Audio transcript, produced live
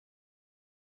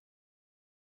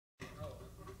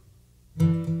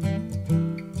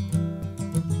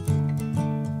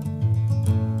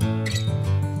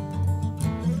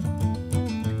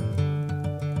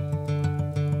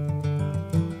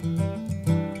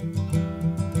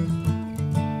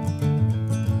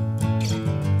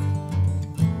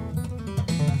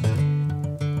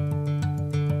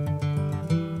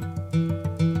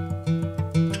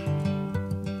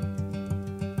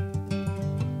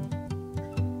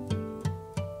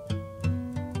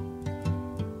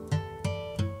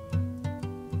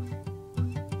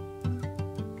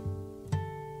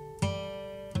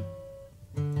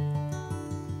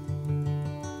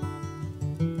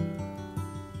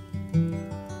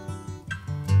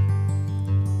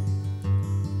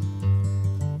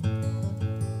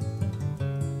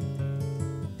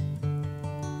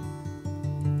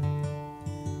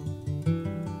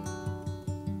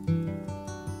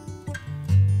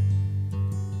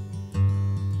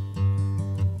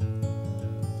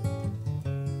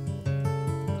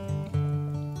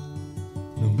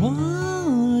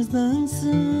Was the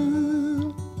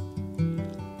sun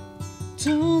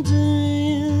 2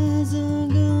 days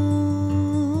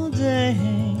ago, day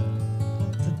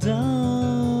to die.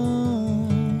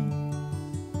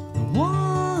 The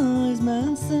wise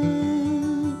man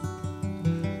said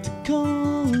to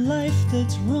call a life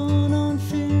that's run on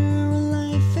fear a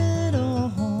life at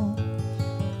all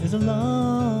is a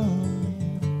lie.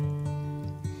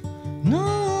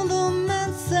 No, the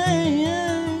man say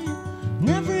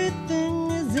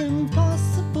everything is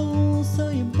impossible, so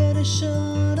you better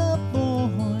shut up,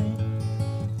 boy.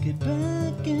 Get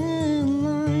back in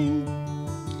line.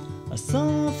 I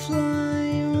saw a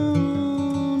flier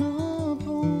on a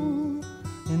pole,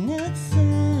 and it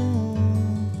said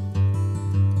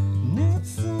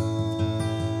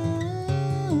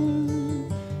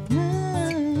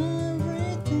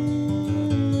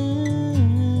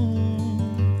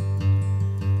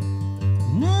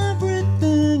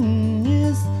everything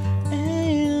is a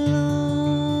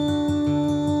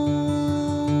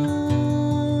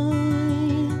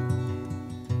lie,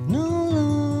 no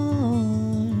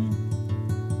lie.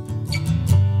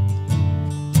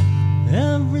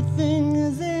 Everything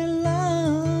is a lie.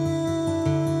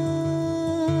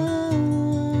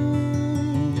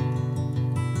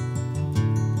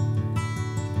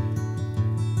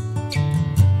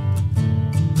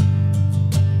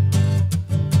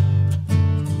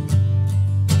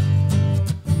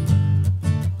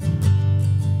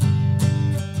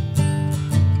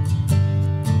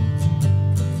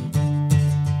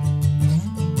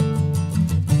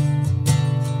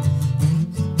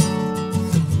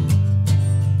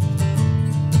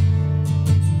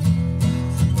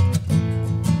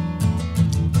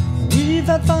 We've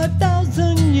had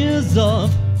 5,000 years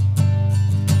of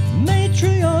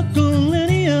matriarchal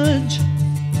lineage.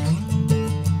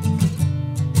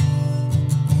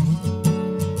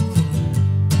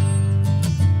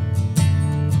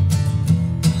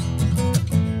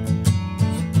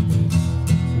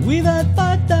 We've had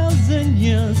 5,000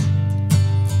 years of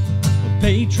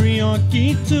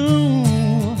patriarchy too.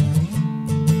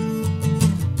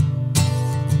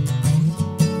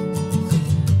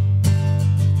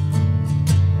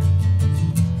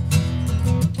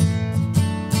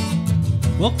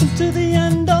 Welcome to the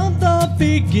end of the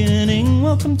beginning.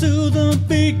 Welcome to the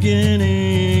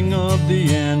beginning of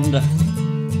the end.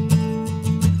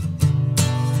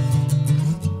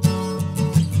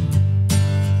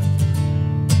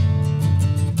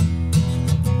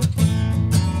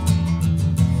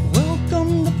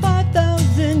 Welcome to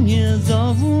 5,000 years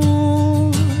of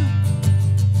war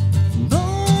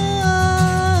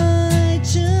by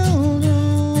children.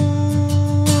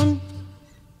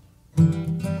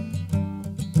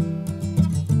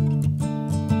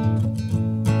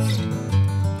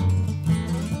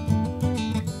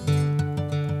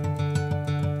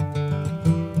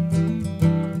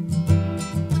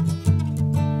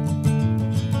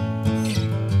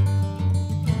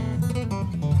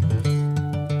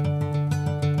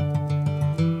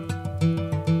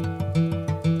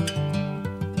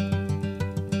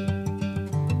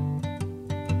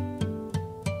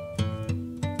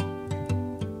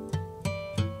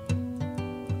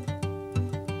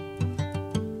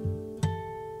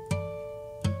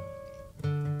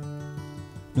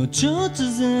 No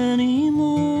churches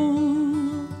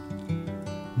anymore,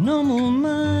 no more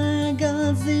my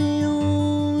God's the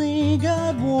only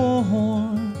God war.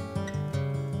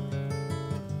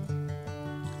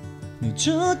 No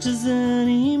churches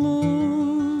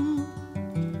anymore,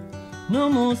 no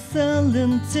more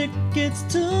selling tickets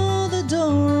to the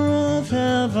door of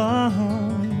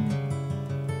heaven.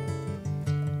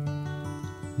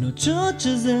 No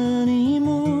churches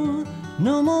anymore,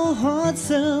 No more hard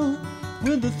sell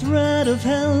with the threat of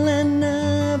hell and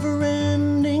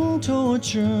never-ending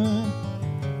torture.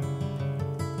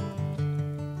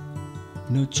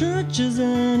 No churches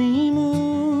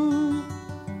anymore,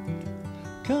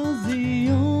 'cause the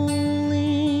only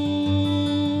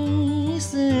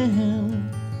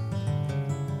sin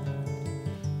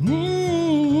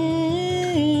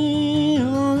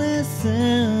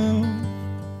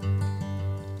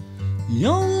the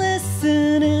only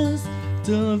sin is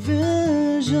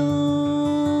division.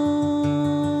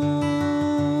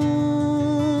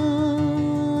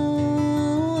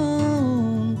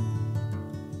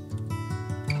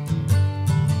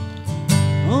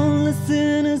 Only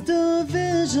sin is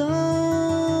division.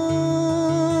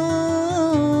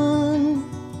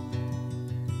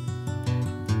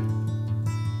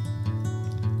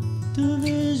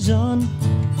 Division.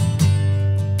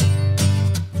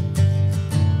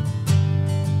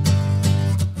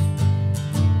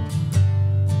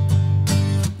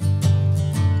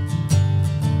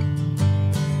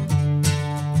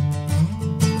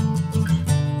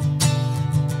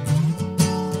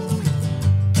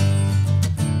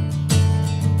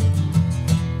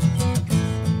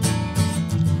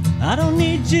 I don't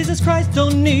need Jesus Christ,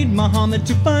 don't need Muhammad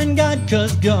to find God,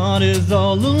 'cause God is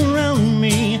all around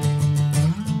me.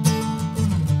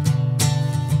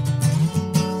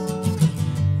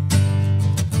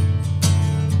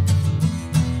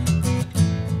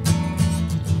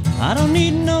 I don't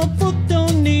need no book,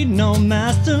 don't need no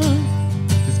master,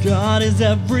 'cause God is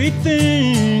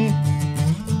everything.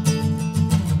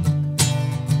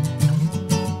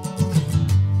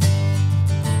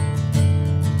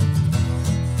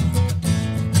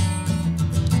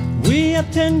 We have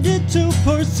tended to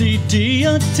perceive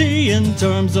deity in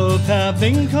terms of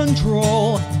having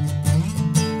control.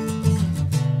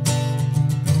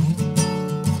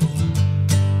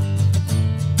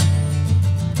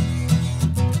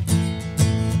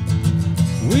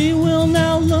 We will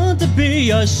now learn to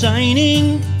be a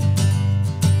shining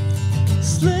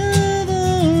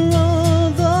sliver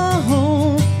of the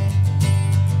whole.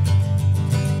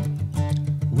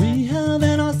 We have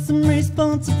an awesome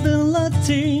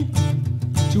responsibility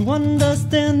to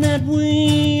understand that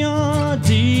we are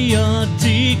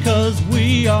deity, 'cause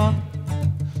we are.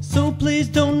 So please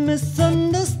don't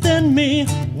misunderstand me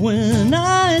when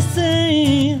I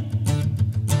say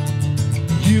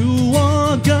you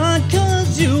are God,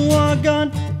 'cause you are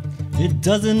God. It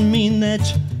doesn't mean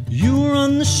that you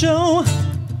run the show.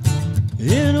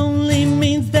 It only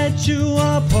means that you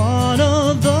are part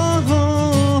of the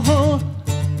whole.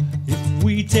 If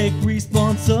we take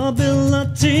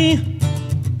responsibility,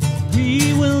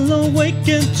 we will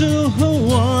awaken to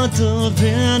our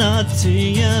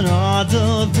divinity, and our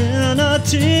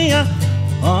divinity,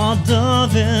 our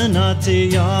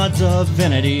divinity, our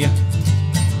divinity.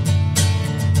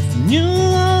 You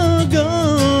are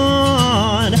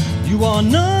God, you are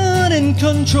not in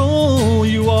control,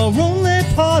 you are only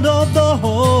part of the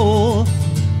whole.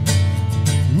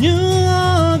 You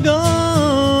are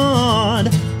God,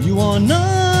 you are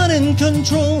not in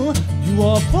control, you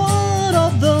are part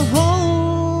of the whole.